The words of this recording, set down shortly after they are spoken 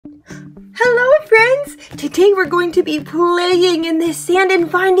Today we're going to be playing in the sand and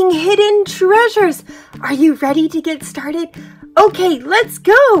finding hidden treasures. Are you ready to get started? Okay, let's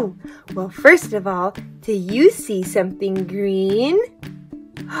go. Well, first of all, do you see something green?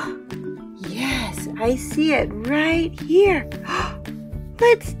 Yes, I see it right here.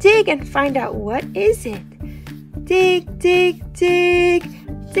 Let's dig and find out what is it. Dig, dig, dig,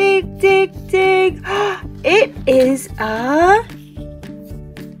 dig, dig, dig. It is a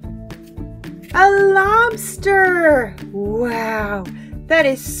lobster. Wow, that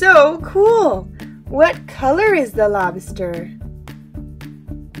is so cool. What color is the lobster?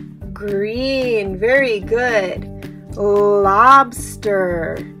 Green, very good.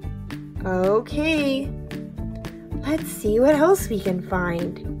 Lobster. Okay, let's see what else we can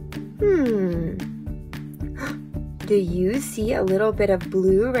find. Do you see a little bit of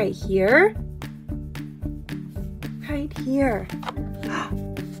blue right here? Right here.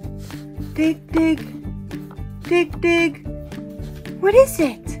 Dig, dig, dig, dig. What is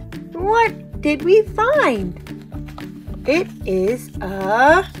it? What did we find? It is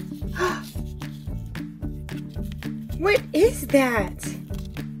a... What is that?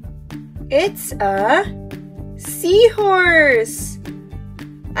 It's a seahorse.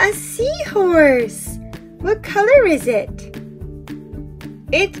 A seahorse. What color is it?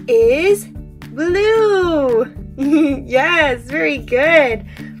 It is blue. Yes, very good.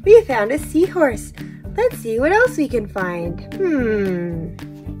 We found a seahorse. Let's see what else we can find.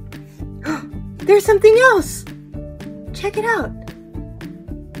 There's something else. Check it out.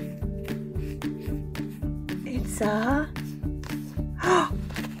 It's a...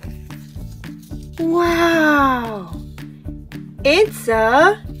 Wow! It's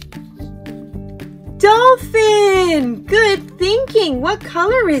a dolphin! Good thinking. What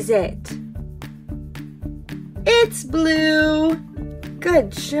color is it? It's blue.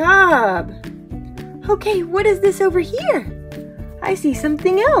 Good job. Okay, what is this over here? I see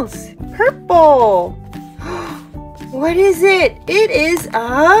something else. Purple. What is it? It is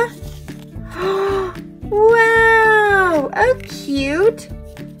a... Wow! A cute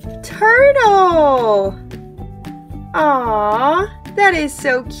turtle. Aww, that is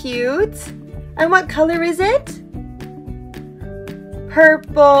so cute. And what color is it?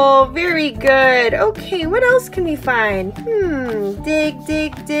 Purple. Very good. Okay, what else can we find? Dig,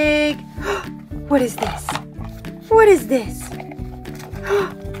 dig, dig. What is this? What is this?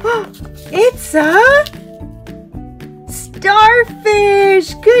 It's a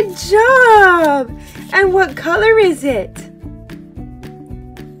starfish. Good job. And what color is it?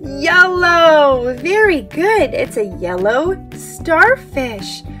 Yellow. Very good. It's a yellow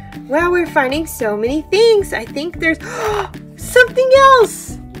starfish. Wow, we're finding so many things. I think there's something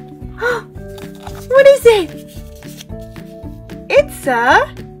else. What is it? It's a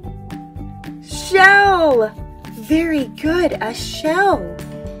shell. Very good, a shell.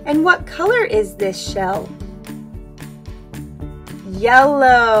 And what color is this shell?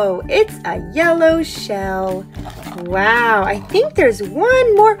 Yellow. It's a yellow shell. Wow, I think there's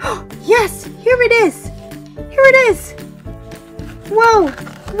one more. Yes, here it is. Here it is. Whoa,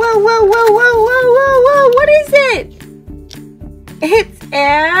 whoa, whoa, whoa, whoa, whoa, whoa, whoa. What is it? It's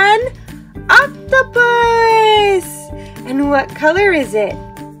an octopus. And what color is it?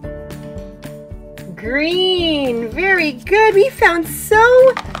 Green. Very good. We found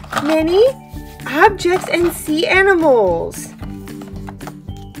so many objects and sea animals.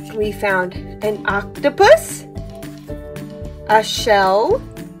 We found an octopus, a shell,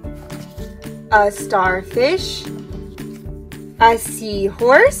 a starfish, a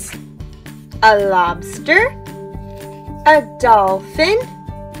seahorse, a lobster, a dolphin,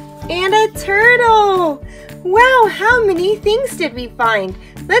 and a turtle. Wow, how many things did we find?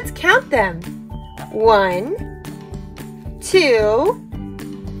 Let's count them. 1,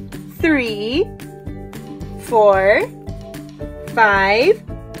 2, 3, 4, 5,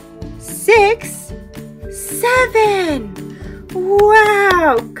 6, 7.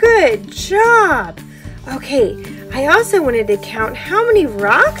 Wow, good job. Okay, I also wanted to count how many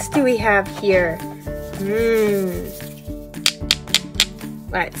rocks do we have here.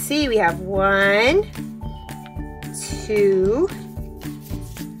 Let's see, we have 1, 2,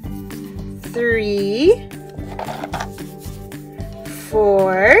 3,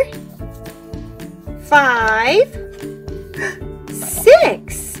 4, 5,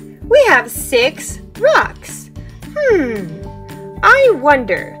 6. We have 6 rocks. I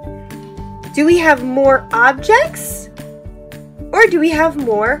wonder, do we have more objects or do we have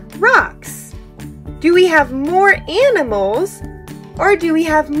more rocks? Do we have more animals or do we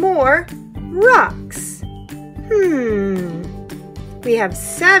have more rocks? We have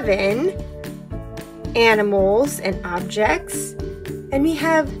 7 animals and objects, and we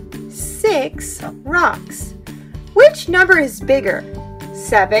have 6 rocks. Which number is bigger,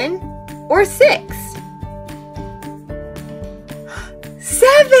 7 or 6?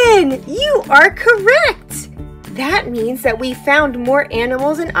 7! You are correct! That means that we found more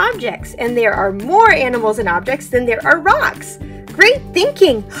animals and objects, and there are more animals and objects than there are rocks. Great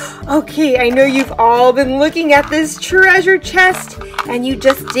thinking! Okay, I know you've all been looking at this treasure chest, and you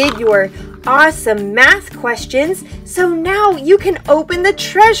just did your awesome math questions, so now you can open the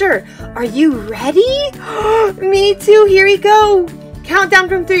treasure. Are you ready? Me too, here we go. Countdown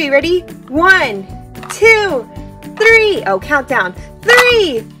from 3, ready? 1, 2, 3. Oh, countdown.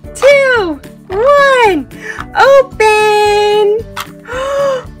 3, 2, 1. Open!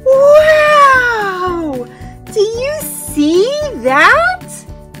 Wow! Do you see that?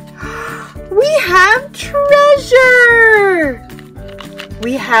 We have treasure!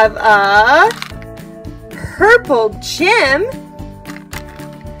 We have a purple gem,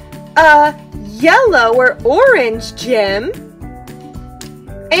 a yellow or orange gem,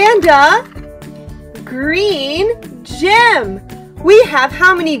 and a green gem. We have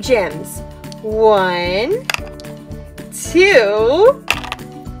how many gems? 1, 2,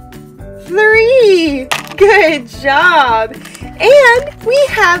 3. Good job. And we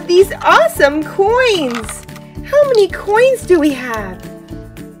have these awesome coins. How many coins do we have?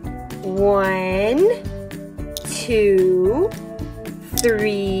 1, 2,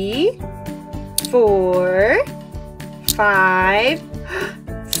 3, 4, 5,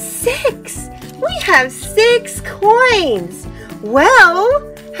 6. We have 6 coins.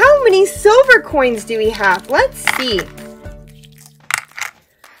 Well, how many silver coins do we have? Let's see.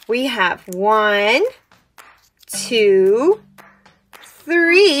 We have 1, 2,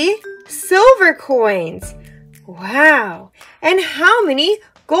 3 silver coins. Wow. And how many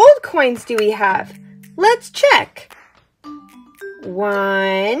gold coins do we have? Let's check.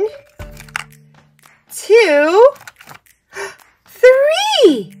 1, 2,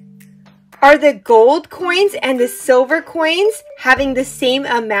 3. Are the gold coins and the silver coins having the same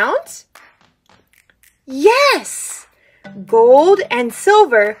amount? Yes! Gold and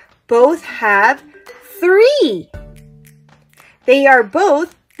silver both have 3. They are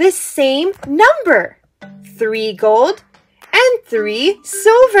both the same number. 3 gold and 3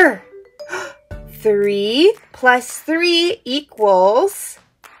 silver. 3 plus 3 equals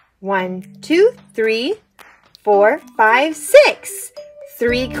 1, 2, 3, 4, 5, 6.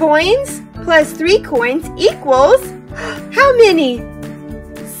 3 coins plus 3 coins equals how many?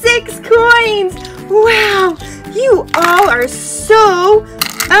 6 coins! Wow! You all are so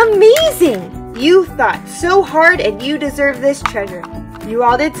amazing! You thought so hard and you deserve this treasure. You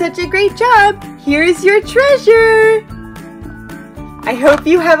all did such a great job. Here's your treasure! I hope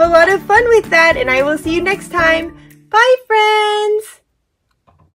you have a lot of fun with that, and I will see you next time. Bye, friends!